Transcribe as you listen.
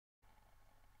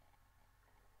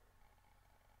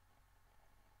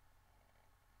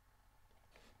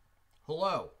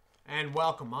Hello and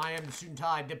welcome. I am the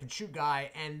Suit&Tie, Dip&ChewGuy,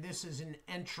 and this is an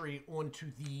entry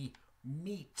onto the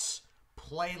meats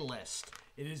playlist.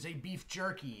 It is a beef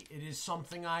jerky. It is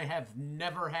something I have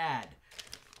never had.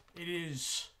 It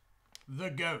is the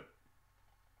G.O.A.T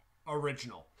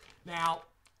original. Now,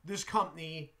 this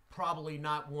company, probably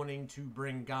not wanting to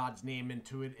bring God's name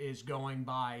into it, is going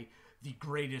by the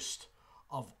greatest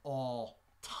of all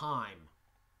time.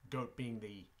 G.O.A.T being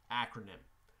the acronym.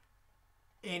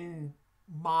 In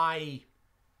my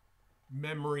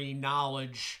memory,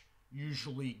 knowledge,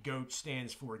 usually G.O.A.T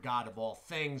stands for God of all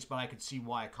things, but I could see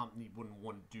why a company wouldn't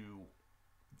want to do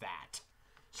that.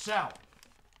 So,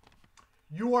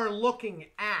 you are looking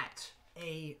at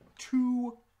a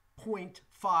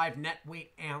 2.5 net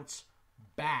weight ounce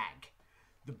bag.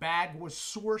 The bag was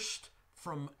sourced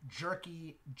from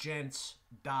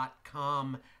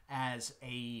JerkyGents.com as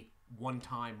a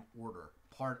one-time order.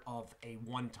 Part of a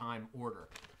one-time order.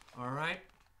 All right?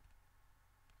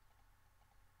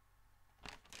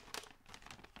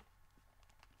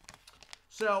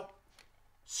 So,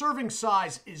 serving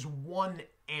size is 1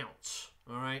 ounce.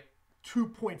 All right?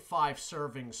 2.5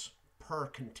 servings per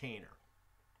container.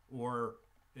 Or,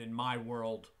 in my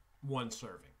world, 1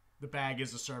 serving. The bag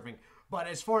is a serving. But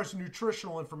as far as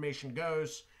nutritional information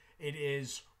goes, it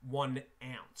is 1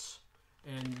 ounce.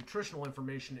 And nutritional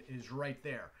information is right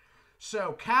there.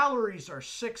 So, calories are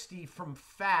 60, from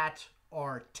fat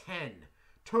are 10.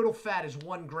 Total fat is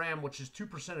 1 gram, which is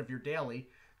 2% of your daily.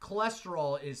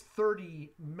 Cholesterol is 30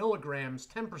 milligrams,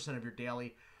 10% of your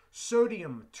daily.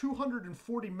 Sodium,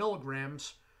 240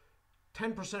 milligrams,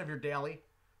 10% of your daily.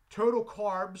 Total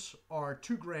carbs are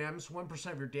 2 grams,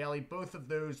 1% of your daily. Both of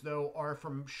those, though, are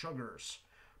from sugars.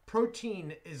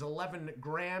 Protein is 11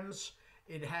 grams.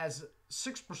 It has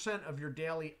 6% of your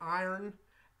daily iron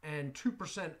and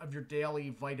 2% of your daily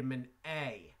vitamin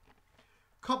A.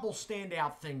 Couple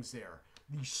standout things there.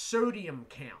 The sodium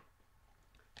count,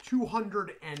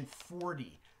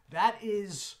 240. That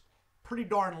is pretty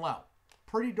darn low.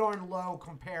 Pretty darn low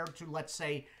compared to, let's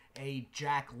say, a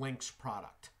Jack Link's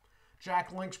product.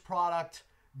 Jack Link's product,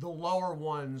 the lower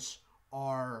ones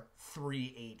are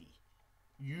 380.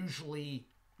 Usually,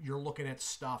 you're looking at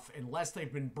stuff, unless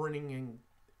they've been bringing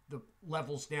the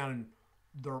levels down in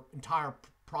their entire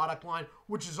product line,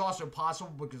 which is also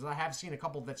possible because I have seen a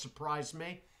couple that surprised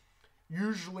me.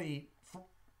 Usually,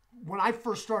 when I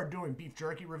first started doing beef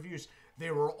jerky reviews,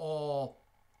 they were all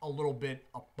a little bit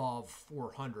above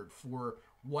 400 for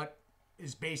what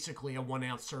is basically a 1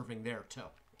 ounce serving there too.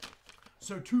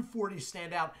 So 240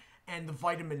 stand out, and the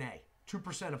vitamin A,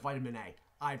 2% of vitamin A.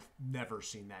 I've never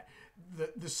seen that.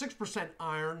 The 6%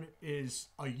 iron is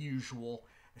a usual.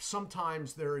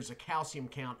 Sometimes there is a calcium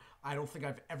count. I don't think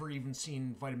I've ever even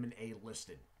seen vitamin A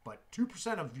listed. But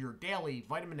 2% of your daily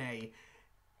vitamin A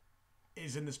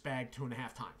is in this bag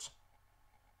 2.5 times.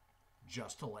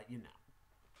 Just to let you know.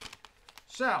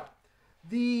 So,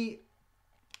 the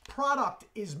product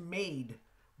is made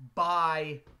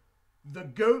by the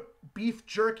G.O.A.T Beef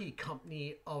Jerky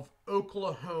Company of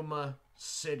Oklahoma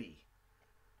City.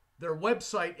 Their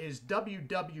website is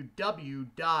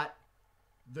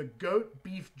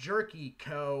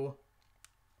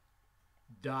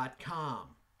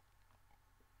www.thegoatbeefjerkyco.com.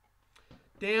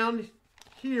 Down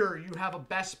here, you have a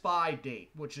Best Buy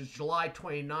date, which is July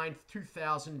 29th,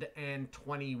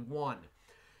 2021.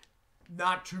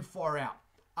 Not too far out.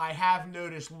 I have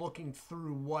noticed looking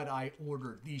through what I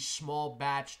ordered, these small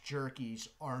batch jerkies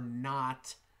are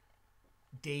not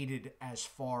dated as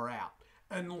far out.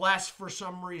 Unless, for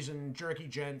some reason, Jerky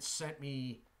Gents sent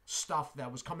me stuff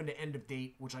that was coming to end of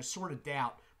date, which I sort of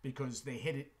doubt because they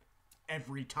hit it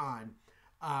every time.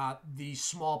 These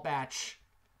small batch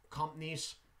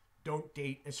companies don't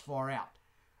date as far out.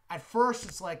 At first,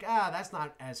 it's like, that's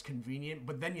not as convenient.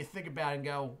 But then you think about it and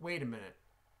go, wait a minute.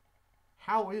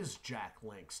 How is Jack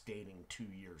Link's dating 2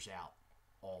 years out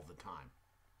all the time?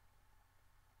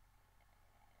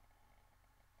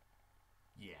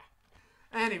 Yeah.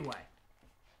 Anyway.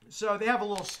 So they have a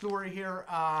little story here.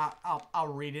 I'll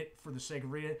read it for the sake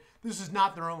of reading it. This is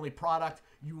not their only product.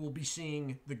 You will be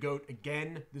seeing the G.O.A.T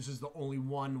again. This is the only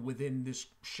one within this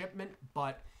shipment.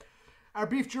 But our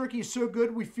beef jerky is so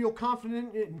good, we feel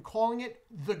confident in calling it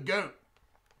the G.O.A.T.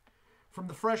 From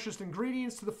the freshest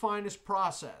ingredients to the finest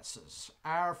processes,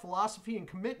 our philosophy and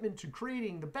commitment to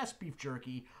creating the best beef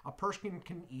jerky a person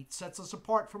can eat sets us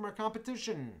apart from our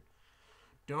competition.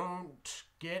 Don't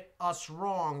get us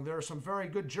wrong, there are some very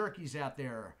good jerkies out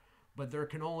there, but there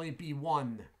can only be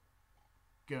one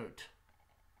G.O.A.T.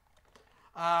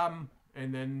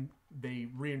 And then they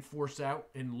reinforce out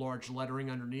in large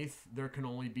lettering underneath, there can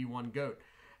only be one G.O.A.T.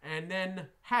 And then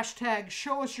hashtag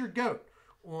show us your goat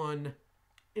on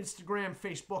Instagram,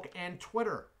 Facebook, and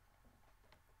Twitter.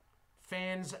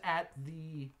 Fans at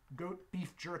the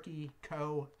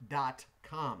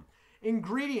goatbeefjerkyco.com.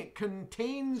 Ingredient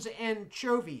contains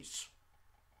anchovies.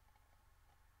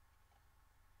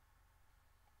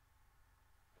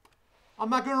 I'm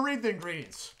not going to read the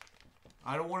ingredients.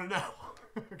 I don't want to know.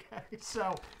 Okay,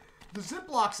 so the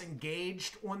Ziplock's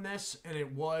engaged on this, and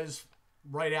it was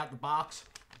right out the box,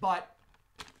 but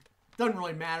doesn't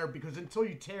really matter because until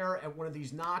you tear at one of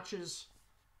these notches,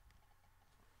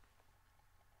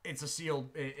 it's a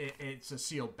sealed. It's a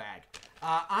sealed bag.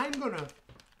 I'm gonna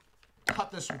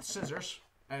cut this with scissors,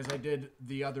 as I did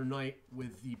the other night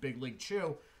with the Big League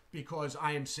Chew, because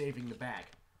I am saving the bag.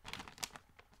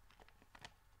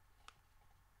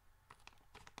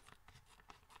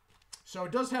 So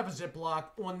it does have a Ziploc.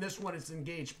 On this one, it's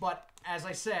engaged. But as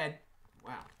I said,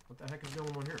 wow, what the heck is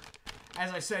going on here?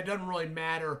 As I said, it doesn't really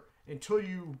matter until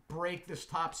you break this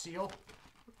top seal.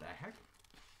 What the heck?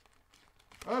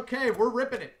 Okay, we're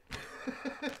ripping it.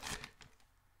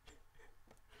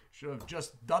 Should have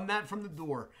just done that from the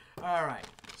door. All right,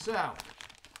 so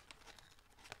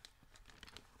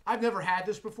I've never had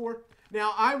this before.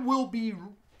 Now, I will be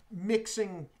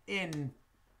mixing in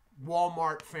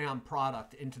Walmart found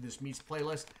product into this meats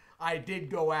playlist. I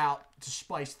did go out to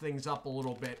spice things up a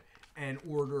little bit and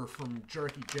order from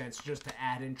Jerky Gents just to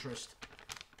add interest.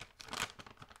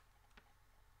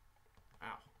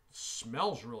 Wow,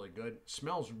 smells really good.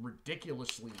 Smells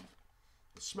ridiculously.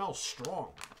 It smells strong.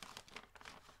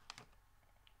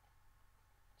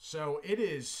 So it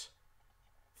is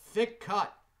thick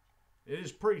cut. It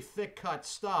is pretty thick cut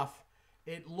stuff.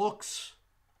 It looks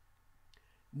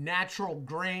natural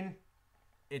grain.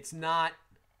 It's not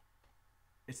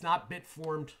bit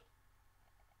formed,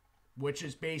 which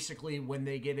is basically when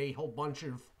they get a whole bunch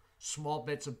of small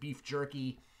bits of beef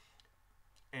jerky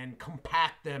and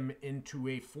compact them into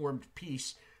a formed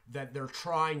piece that they're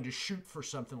trying to shoot for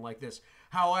something like this.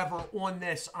 However, on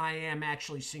this, I am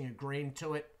actually seeing a grain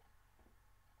to it.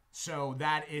 So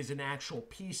that is an actual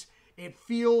piece. It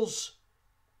feels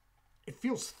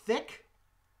thick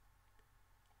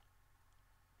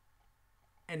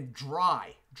and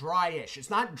dryish. It's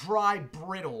not dry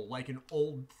brittle like an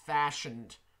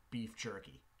old-fashioned beef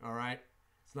jerky, all right?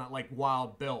 It's not like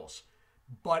Wild Bill's,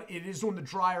 but it is on the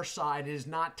drier side. It is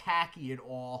not tacky at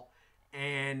all,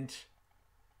 and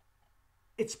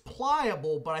it's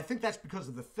pliable, but I think that's because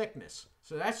of the thickness.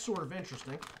 So that's sort of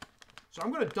interesting. So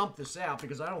I'm going to dump this out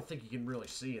because I don't think you can really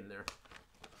see in there.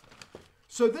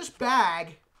 So this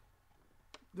bag,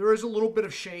 there is a little bit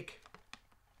of shake.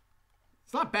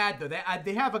 It's not bad, though.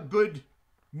 They have a good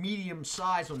medium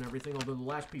size on everything, although the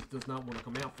last piece does not want to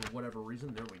come out for whatever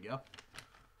reason. There we go.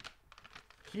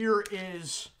 Here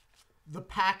is the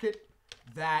packet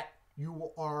that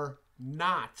you are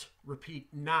not, repeat,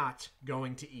 not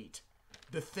going to eat.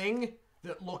 The thing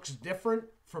that looks different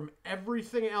from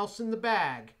everything else in the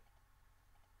bag,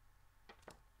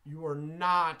 you are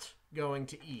not going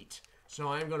to eat. So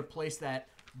I'm going to place that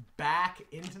back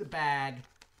into the bag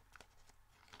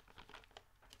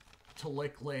to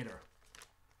lick later.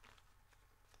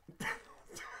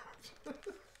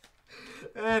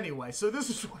 Anyway, so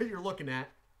this is what you're looking at.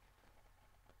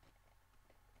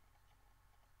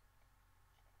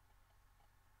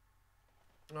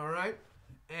 All right.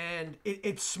 And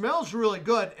it smells really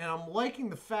good, and I'm liking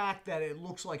the fact that it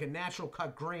looks like a natural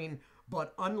cut grain,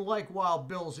 but unlike Wild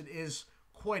Bill's, it is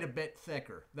quite a bit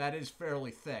thicker. That is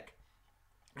fairly thick.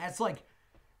 That's like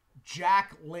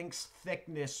Jack Link's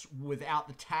thickness without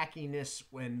the tackiness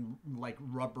and like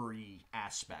rubbery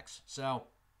aspects. So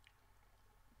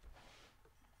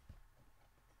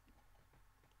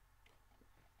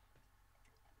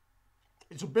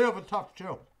it's a bit of a tough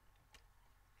chew.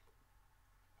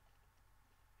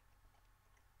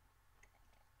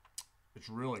 It's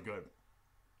really good.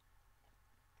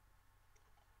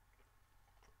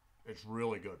 It's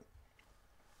really good.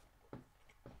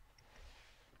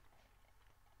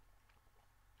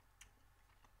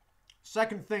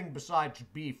 Second thing besides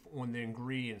beef on the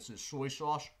ingredients is soy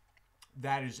sauce.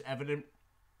 That is evident.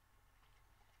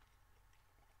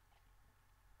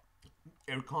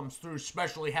 It comes through,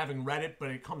 especially having read it,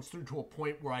 but it comes through to a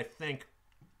point where I think,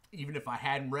 even if I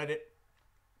hadn't read it,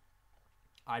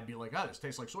 I'd be like, oh, this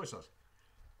tastes like soy sauce.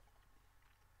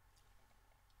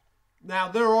 Now,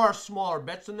 there are smaller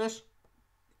bets in this,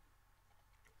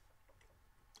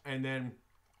 and then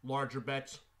larger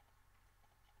bets,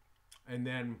 and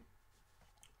then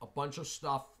a bunch of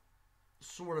stuff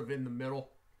sort of in the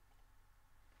middle.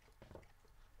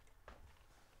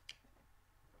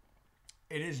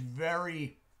 It is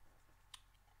very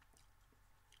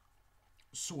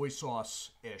soy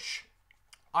sauce-ish.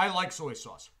 I like soy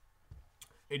sauce.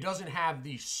 It doesn't have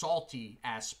the salty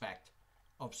aspect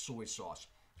of soy sauce.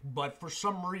 But for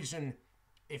some reason,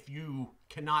 if you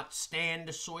cannot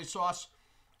stand soy sauce,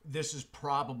 this is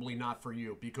probably not for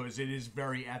you because it is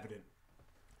very evident.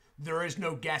 There is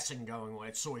no guessing going on.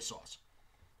 It's soy sauce.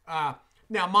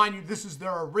 Now, mind you, this is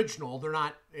their original. They're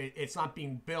not. It's not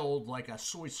being billed like a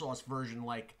soy sauce version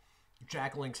like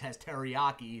Jack Link's has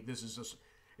teriyaki.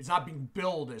 It's not being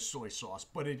billed as soy sauce,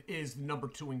 but it is the number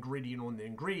 2 ingredient on the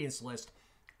ingredients list,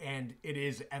 and it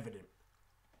is evident.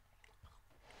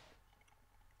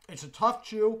 It's a tough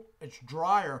chew. It's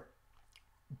drier,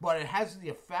 but it has the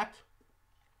effect.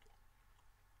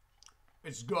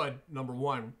 It's good, number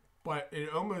 1, but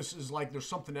it almost is like there's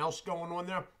something else going on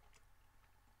there.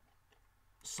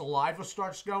 Saliva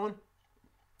starts going.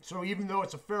 So even though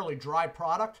it's a fairly dry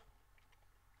product,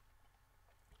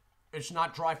 it's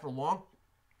not dry for long.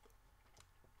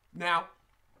 Now,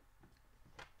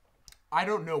 I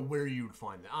don't know where you'd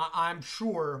find that. I'm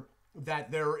sure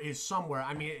that there is somewhere.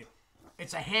 I mean,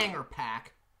 it's a hanger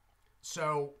pack,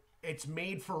 so it's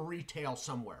made for retail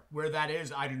somewhere. Where that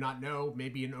is, I do not know.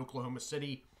 Maybe in Oklahoma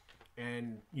City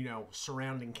and,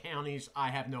 surrounding counties. I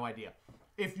have no idea.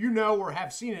 If you know or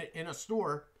have seen it in a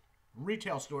store,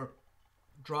 retail store,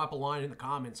 drop a line in the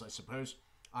comments, I suppose.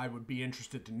 I would be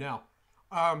interested to know.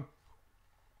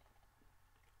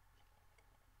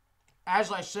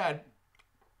 As I said,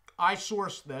 I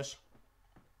sourced this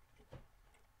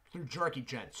through Jerky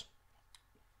Gents.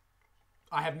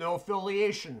 I have no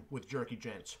affiliation with Jerky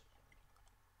Gents.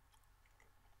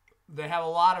 They have a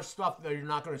lot of stuff that you're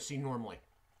not going to see normally.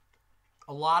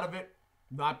 A lot of it,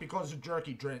 not because of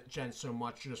Jerky Gents so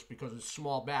much, just because it's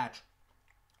small batch,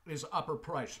 is upper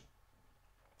price.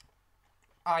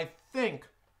 I think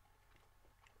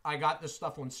I got this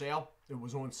stuff on sale. It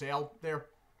was on sale there.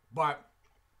 But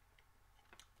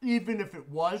even if it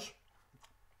was,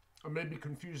 I may be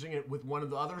confusing it with one of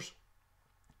the others,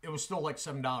 it was still like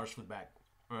 $7 for the bag.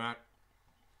 All right.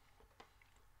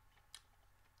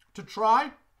 To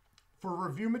try for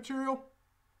review material,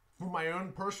 for my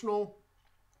own personal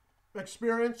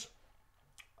experience,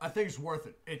 I think it's worth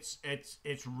it. It's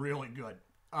really good.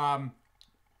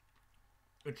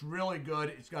 It's really good.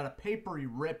 It's got a papery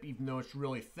rip, even though it's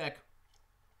really thick.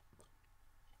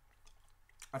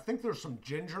 I think there's some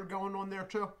ginger going on there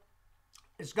too.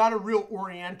 It's got a real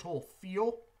oriental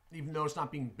feel, even though it's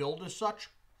not being billed as such.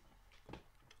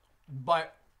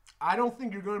 But I don't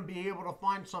think you're going to be able to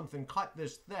find something cut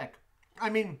this thick. I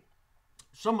mean,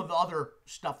 some of the other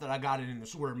stuff that I got in the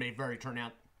store may very turn out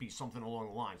to be something along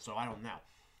the line, so I don't know.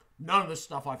 None of this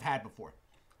stuff I've had before.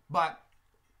 But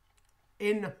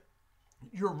in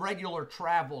your regular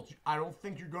travels, I don't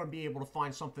think you're going to be able to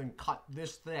find something cut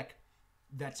this thick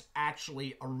that's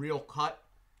actually a real cut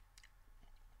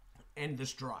and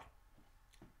this dry.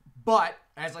 But,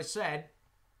 as I said,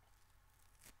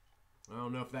 I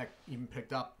don't know if that even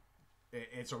picked up.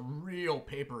 It's a real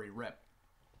papery rip.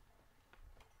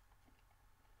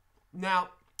 Now,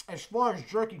 as far as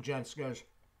Jerky Gents goes,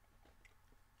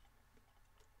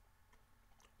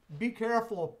 be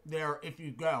careful there if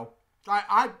you go.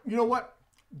 You know what?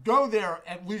 Go there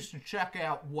at least to check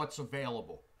out what's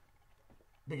available,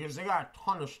 because they got a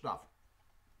ton of stuff.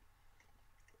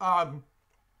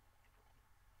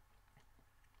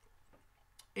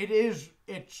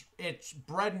 It's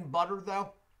bread and butter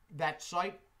though. That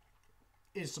site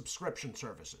is subscription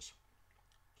services.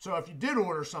 So if you did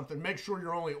order something, make sure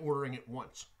you're only ordering it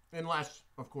once, unless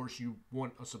of course you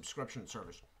want a subscription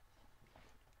service.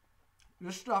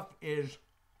 This stuff is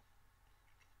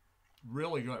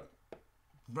really good.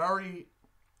 Very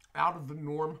out of the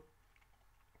norm.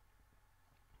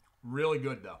 Really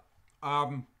good though.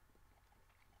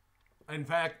 In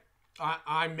fact,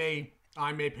 I may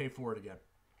pay for it again.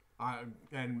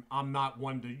 And I'm not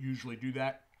one to usually do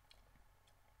that.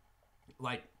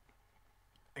 Like,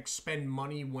 expend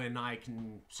money when I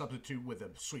can substitute with a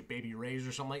Sweet Baby Ray's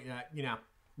or something like that. You know,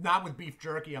 not with beef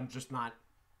jerky. I'm not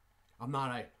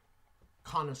a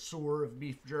connoisseur of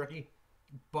beef jerky.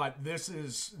 But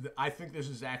I think this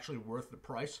is actually worth the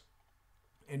price.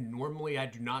 And normally I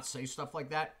do not say stuff like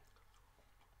that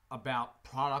about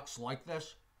products like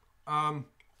this.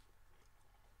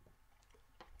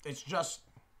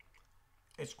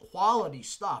 It's quality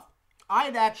stuff. I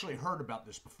had actually heard about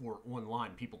this before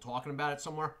online, people talking about it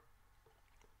somewhere.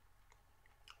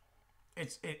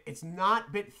 It's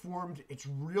not bit formed. It's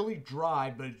really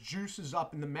dry, but it juices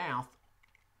up in the mouth.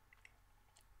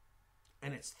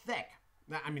 And it's thick.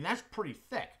 I mean, that's pretty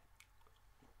thick.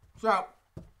 So,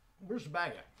 where's the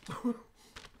bag at?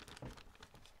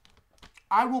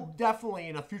 I will definitely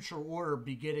in a future order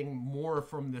be getting more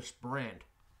from this brand.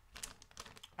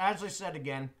 As I said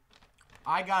again,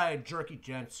 I got a Jerky,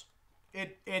 gents.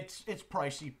 It's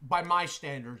pricey. By my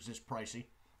standards, it's pricey.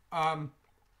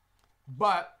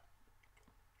 But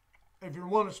if you're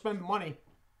willing to spend the money,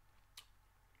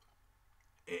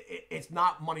 it's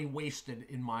not money wasted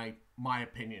in my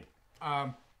opinion.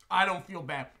 I don't feel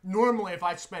bad. Normally, if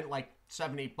I spent like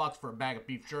 $7, $8 for a bag of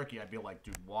beef jerky, I'd be like,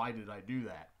 dude, why did I do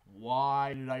that?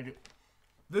 Why did I do?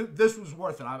 This was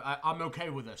worth it. I'm okay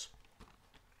with this.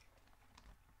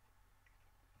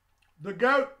 The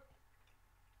G.O.A.T,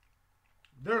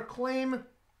 their claim